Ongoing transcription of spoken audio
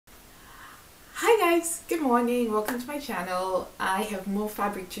Hi guys, good morning, welcome to my channel. I have more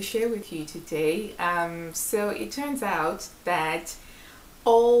fabric to share with you today. So it turns out that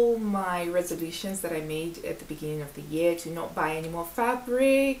all my resolutions that I made at the beginning of the year to not buy any more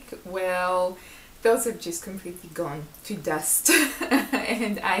fabric, well, those have just completely gone to dust.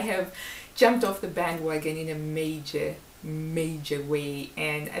 And I have jumped off the bandwagon in a major way,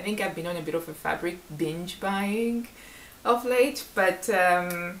 and I think I've been on a bit of a fabric binge buying of late, but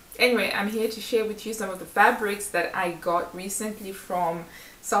anyway, I'm here to share with you some of the fabrics that I got recently from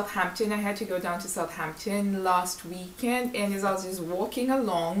Southampton. I had to go down to Southampton last weekend, and as I was just walking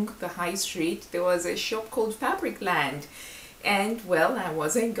along the high street, there was a shop called Fabricland, and well, I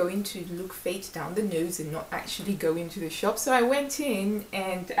wasn't going to look fate down the nose and not actually go into the shop, so I went in,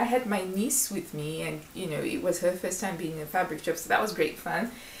 and I had my niece with me, and you know, it was her first time being in a fabric shop, so that was great fun.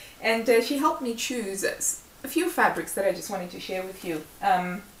 And she helped me choose a few fabrics that I just wanted to share with you.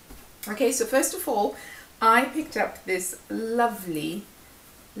 Okay, so first of all, I picked up this lovely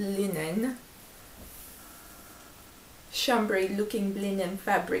linen, chambray looking linen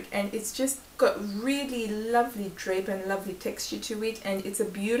fabric, and it's just got really lovely drape and lovely texture to it, and it's a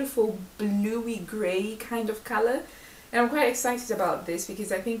beautiful bluey grey kind of color. And I'm quite excited about this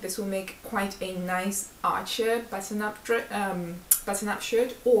because I think this will make quite a nice archer button-up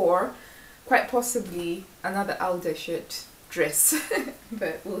shirt, or quite possibly another Alder shirt dress,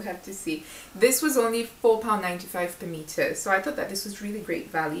 but we'll have to see. This was only £4.95 per meter, so I thought that this was really great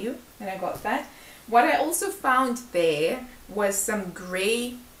value, and I got that. What I also found there was some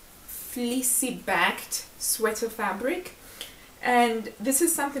grey fleecy backed sweater fabric, and this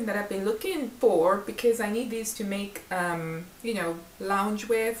is something that I've been looking for because I need these to make you know,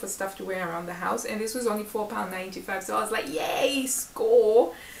 loungewear for stuff to wear around the house, and this was only £4.95, so I was like, yay,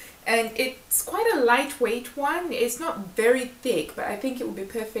 score. And it's quite a lightweight one. It's not very thick, but I think it will be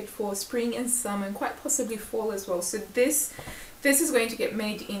perfect for spring and summer, and quite possibly fall as well. So this is going to get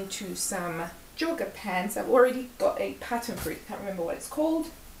made into some jogger pants. I've already got a pattern for it, can't remember what it's called.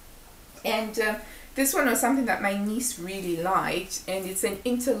 And this one was something that my niece really liked, and it's an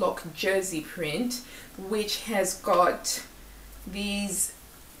interlock jersey print, which has got these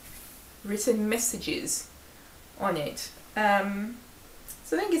written messages on it.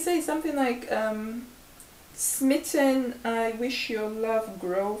 So I think it says something like, smitten, I wish your love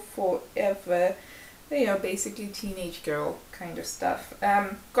grow forever. You know, basically teenage girl kind of stuff.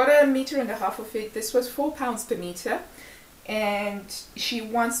 Got 1.5 meters of it. This was £4 per meter. And she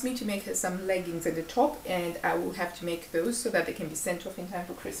wants me to make her some leggings at the top, and I will have to make those so that they can be sent off in time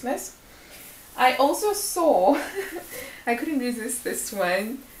for Christmas. I also saw, I couldn't resist this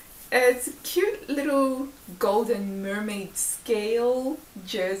one. It's a cute little golden mermaid scale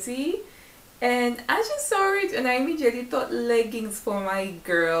jersey, and I just saw it and I immediately thought leggings for my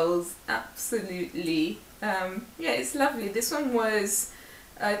girls. Absolutely. Yeah, it's lovely. This one was,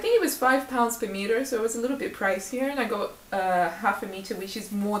 I think it was £5 per meter, so it was a little bit pricier, and I got 1/2 meter, which is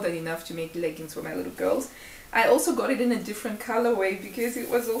more than enough to make leggings for my little girls. I also got it in a different colorway because it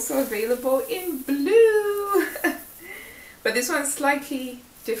was also available in blue. But this one's slightly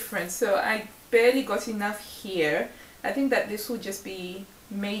different, so I barely got enough here. I think that this will just be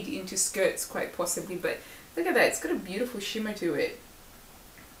made into skirts quite possibly, but look at that, it's got a beautiful shimmer to it.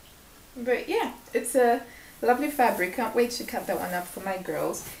 But yeah, it's a lovely fabric. Can't wait to cut that one up for my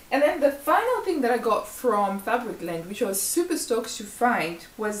girls. And then the final thing that I got from Fabricland, which I was super stoked to find,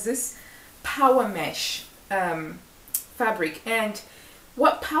 was this power mesh fabric. And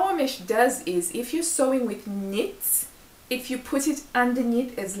what power mesh does is, if you're sewing with knits, if you put it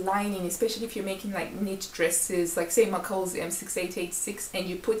underneath as lining, especially if you're making like knit dresses, like say McCall's M6886, and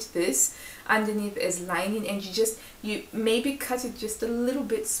you put this underneath as lining, and you maybe cut it just a little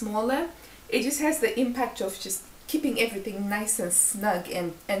bit smaller, it just has the impact of just keeping everything nice and snug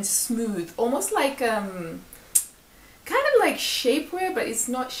and smooth, almost like kind of like shapewear, but it's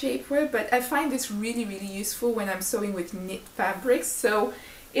not shapewear. But I find this really useful when I'm sewing with knit fabrics. So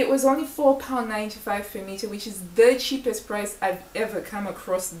it was only £4.95 per meter, which is the cheapest price I've ever come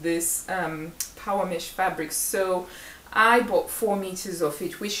across this power mesh fabric. So I bought 4 meters of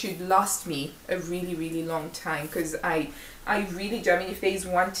it, which should last me a really long time, because I really do. I mean, if there's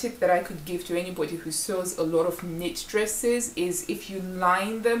one tip that I could give to anybody who sews a lot of knit dresses, is if you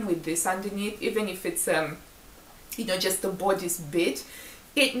line them with this underneath, even if it's you know, just the bodice bit,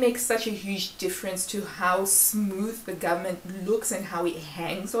 it makes such a huge difference to how smooth the garment looks and how it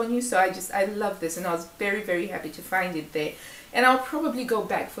hangs on you. So I love this, and I was very happy to find it there. And I'll probably go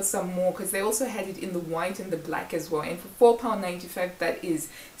back for some more, because they also had it in the white and the black as well. And for £4.95, that is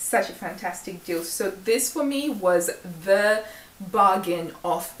such a fantastic deal. So this for me was the bargain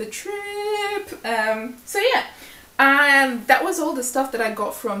of the trip. trip. So yeah, that was all the stuff that I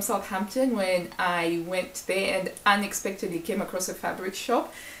got from Southampton when I went there and unexpectedly came across a fabric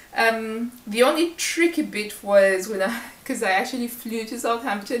shop. The only tricky bit was when because I actually flew to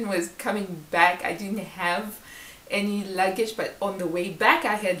Southampton, was coming back. I didn't have any luggage, but on the way back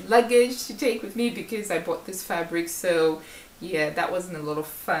I had luggage to take with me because I bought this fabric. So yeah, that wasn't a lot of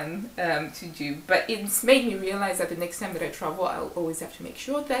fun to do, but it's made me realize that the next time that I travel, I'll always have to make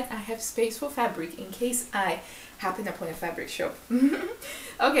sure that I have space for fabric in case I happen upon a fabric shop.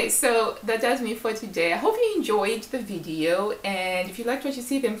 Okay, so that does me for today. I hope you enjoyed the video, and if you liked what you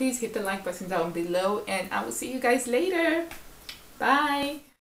see, then please hit the like button down below, and I will see you guys later. Bye.